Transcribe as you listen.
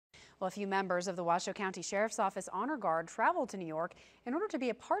Well, a few members of the Washoe County Sheriff's Office Honor Guard traveled to New York in order to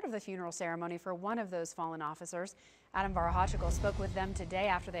be a part of the funeral ceremony for one of those fallen officers. Adam Varahachikal spoke with them today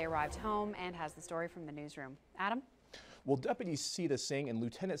after they arrived home and has the story from the newsroom. Adam? Well, Deputies Sita Singh and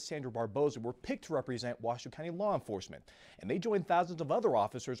Lieutenant Sandra Barboza were picked to represent Washoe County law enforcement, and they joined thousands of other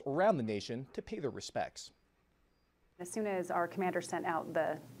officers around the nation to pay their respects. As soon as our commander sent out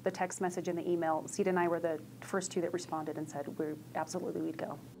the text message and the email, Sita and I were the first two that responded and said we'd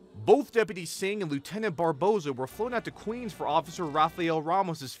go. Both Deputy Singh and Lieutenant Barboza were flown out to Queens for Officer Rafael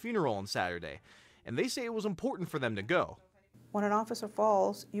Ramos' funeral on Saturday, and they say it was important for them to go. When an officer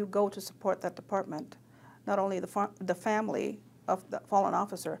falls, you go to support that department, not only the family of the fallen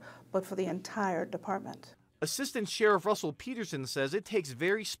officer, but for the entire department. Assistant Sheriff Russell Peterson says it takes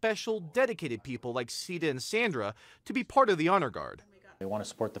very special, dedicated people like Sita and Sandra to be part of the Honor Guard. They want to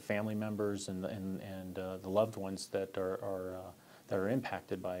support the family members and the loved ones that are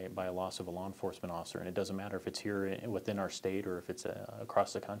impacted by a loss of a law enforcement officer, and it doesn't matter if it's here within our state or if it's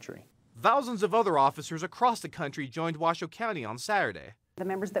across the country. Thousands of other officers across the country joined Washoe County on Saturday. The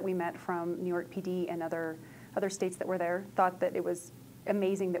members that we met from New York PD and other states that were there thought that it was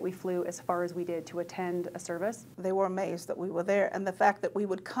amazing that we flew as far as we did to attend a service. They were amazed that we were there, and the fact that we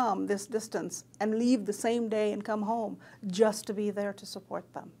would come this distance and leave the same day and come home just to be there to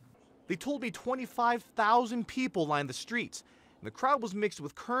support them. They told me 25,000 people lined the streets, and the crowd was mixed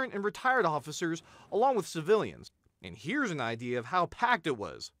with current and retired officers along with civilians. And here's an idea of how packed it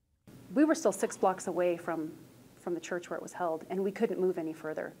was. We were still 6 blocks away from the church where it was held, and we couldn't move any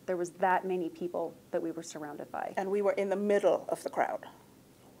further. There was that many people that we were surrounded by. And we were in the middle of the crowd.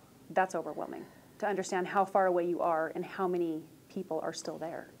 That's overwhelming, to understand how far away you are and how many people are still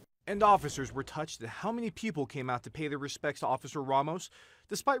there. And officers were touched at how many people came out to pay their respects to Officer Ramos,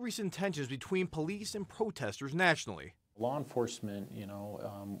 despite recent tensions between police and protesters nationally. Law enforcement,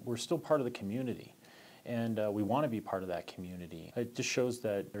 we're still part of the community. And we want to be part of that community. It just shows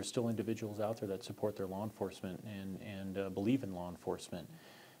that there's still individuals out there that support their law enforcement and believe in law enforcement.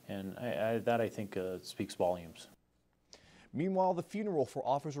 And that I think speaks volumes. Meanwhile, the funeral for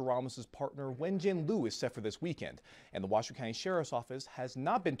Officer Ramos' partner Wenjin Liu is set for this weekend, and the Washoe County Sheriff's Office has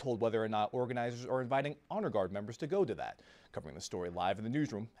not been told whether or not organizers are inviting Honor Guard members to go to that. Covering the story live in the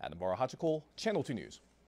newsroom, Adam Varahachikal, Channel 2 News.